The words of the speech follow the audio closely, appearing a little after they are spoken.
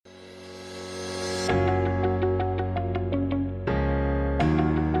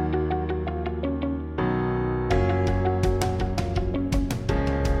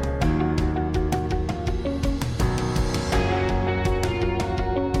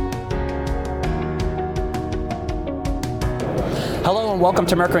Hello and welcome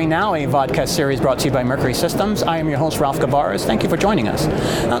to Mercury Now, a vodcast series brought to you by Mercury Systems. I am your host, Ralph Gavares. Thank you for joining us.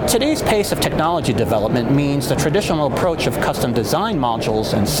 Now, today's pace of technology development means the traditional approach of custom design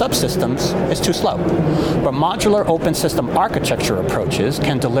modules and subsystems is too slow. But modular open system architecture approaches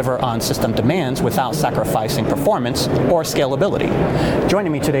can deliver on system demands without sacrificing performance or scalability.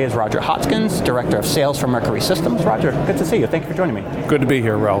 Joining me today is Roger Hoskins, Director of Sales for Mercury Systems. Roger, good to see you. Thank you for joining me. Good to be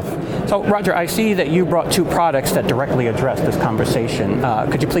here, Ralph. So, Roger, I see that you brought two products that directly address this conversation.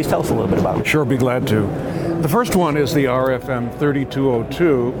 Could you please tell us a little bit about it? Sure, be glad to. The first one is the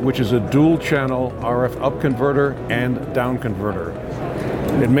RFM3202, which is a dual-channel RF up converter and down converter.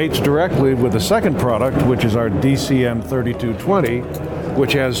 It mates directly with the second product, which is our DCM3220,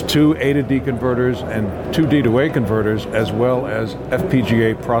 which has two A to D converters and two D to A converters, as well as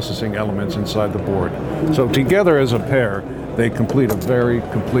FPGA processing elements inside the board. So together as a pair, they complete a very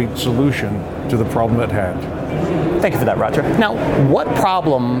complete solution to the problem at hand. Thank you for that, Roger. Now, what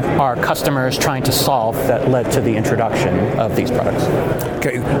problem are customers trying to solve that led to the introduction of these products?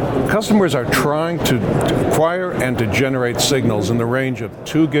 Okay, customers are trying to acquire and to generate signals in the range of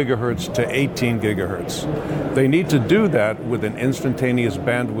 2 gigahertz to 18 gigahertz. They need to do that with an instantaneous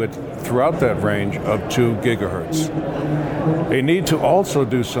bandwidth throughout that range of 2 gigahertz. They need to also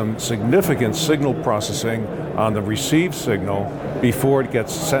do some significant signal processing on the received signal before it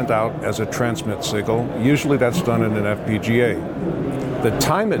gets sent out as a transmit signal. Usually that's done in an FPGA. The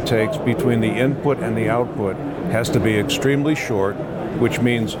time it takes between the input and the output has to be extremely short, which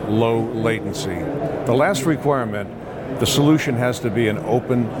means low latency. The last requirement, the solution has to be an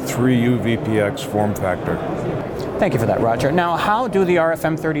open 3U VPX form factor. Thank you for that, Roger. Now, how do the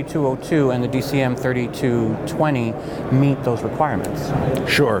RFM3202 and the DCM3220 meet those requirements?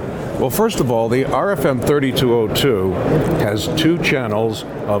 Sure. Well, first of all, the RFM3202 has two channels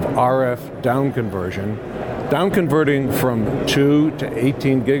of RF down conversion, down converting from 2 to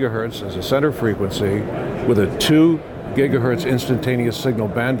 18 gigahertz as a center frequency with a 2 gigahertz instantaneous signal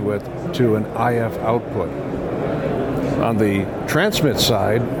bandwidth to an IF output. On the transmit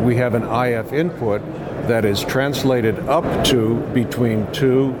side, we have an IF input that is translated up to between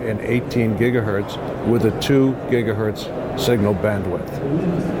 2 and 18 gigahertz with a 2 gigahertz signal bandwidth.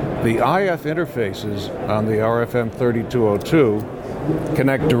 The IF interfaces on the RFM3202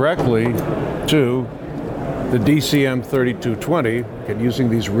 connect directly to the DCM3220 using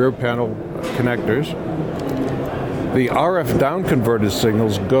these rear panel connectors. The RF down converted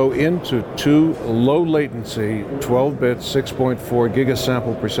signals go into two low latency 12-bit 6.4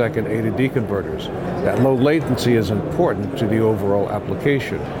 gigasample per second A to D converters. That low latency is important to the overall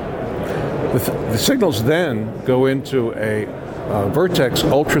application. The signals then go into a Vertex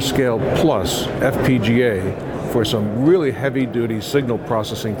UltraScale Plus FPGA for some really heavy-duty signal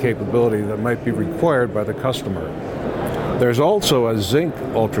processing capability that might be required by the customer. There's also a Zinc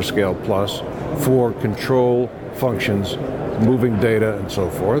UltraScale Plus for control functions, moving data, and so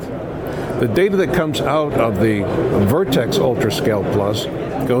forth. The data that comes out of the Vertex UltraScale Plus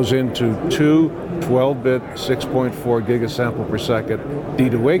goes into two 12-bit 6.4 gigasample per second D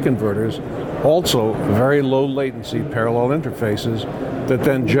to A converters, also very low latency parallel interfaces that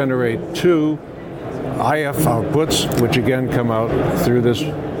then generate two IF outputs, which again come out through this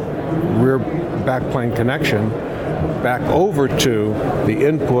rear backplane connection back over to the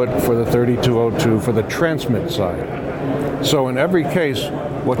input for the 3202 for the transmit side. So in every case,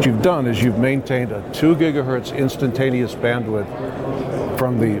 what you've done is you've maintained a 2 gigahertz instantaneous bandwidth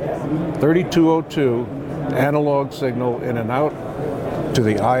from the 3202 analog signal in and out to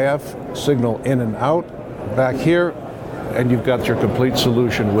the IF signal in and out back here, and you've got your complete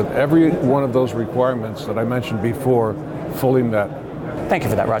solution with every one of those requirements that I mentioned before fully met. Thank you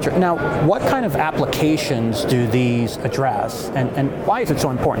for that, Roger. Now, what kind of applications do these address, and why is it so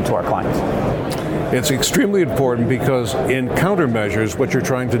important to our clients? It's extremely important because in countermeasures, what you're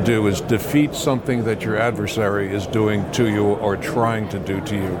trying to do is defeat something that your adversary is doing to you or trying to do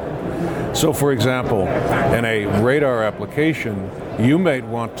to you. So, for example, in a radar application, you may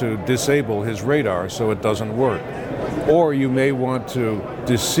want to disable his radar so it doesn't work. Or you may want to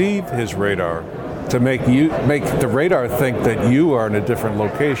deceive his radar to make the radar think that you are in a different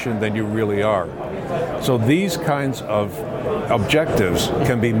location than you really are. So these kinds of objectives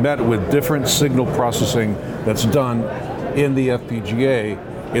can be met with different signal processing that's done in the FPGA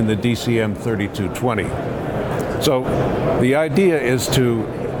in the DCM3220. So the idea is to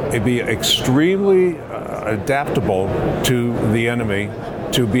be extremely adaptable to the enemy,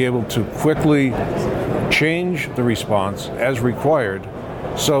 to be able to quickly change the response as required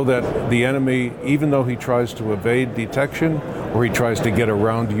so that the enemy, even though he tries to evade detection or he tries to get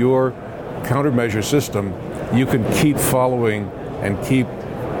around your countermeasure system, you can keep following and keep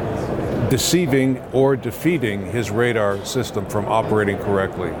deceiving or defeating his radar system from operating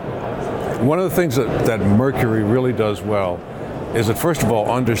correctly. One of the things that Mercury really does well is it first of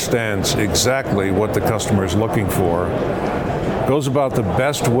all understands exactly what the customer is looking for, goes about the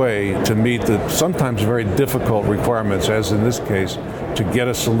best way to meet the sometimes very difficult requirements, as in this case, to get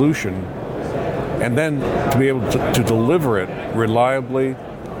a solution, and then to be able to deliver it reliably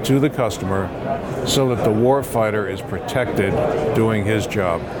to the customer so that the warfighter is protected doing his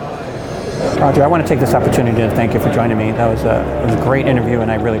job. Roger, I want to take this opportunity to thank you for joining me. That was a great interview,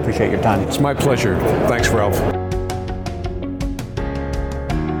 and I really appreciate your time. It's my pleasure. Thanks, Ralph.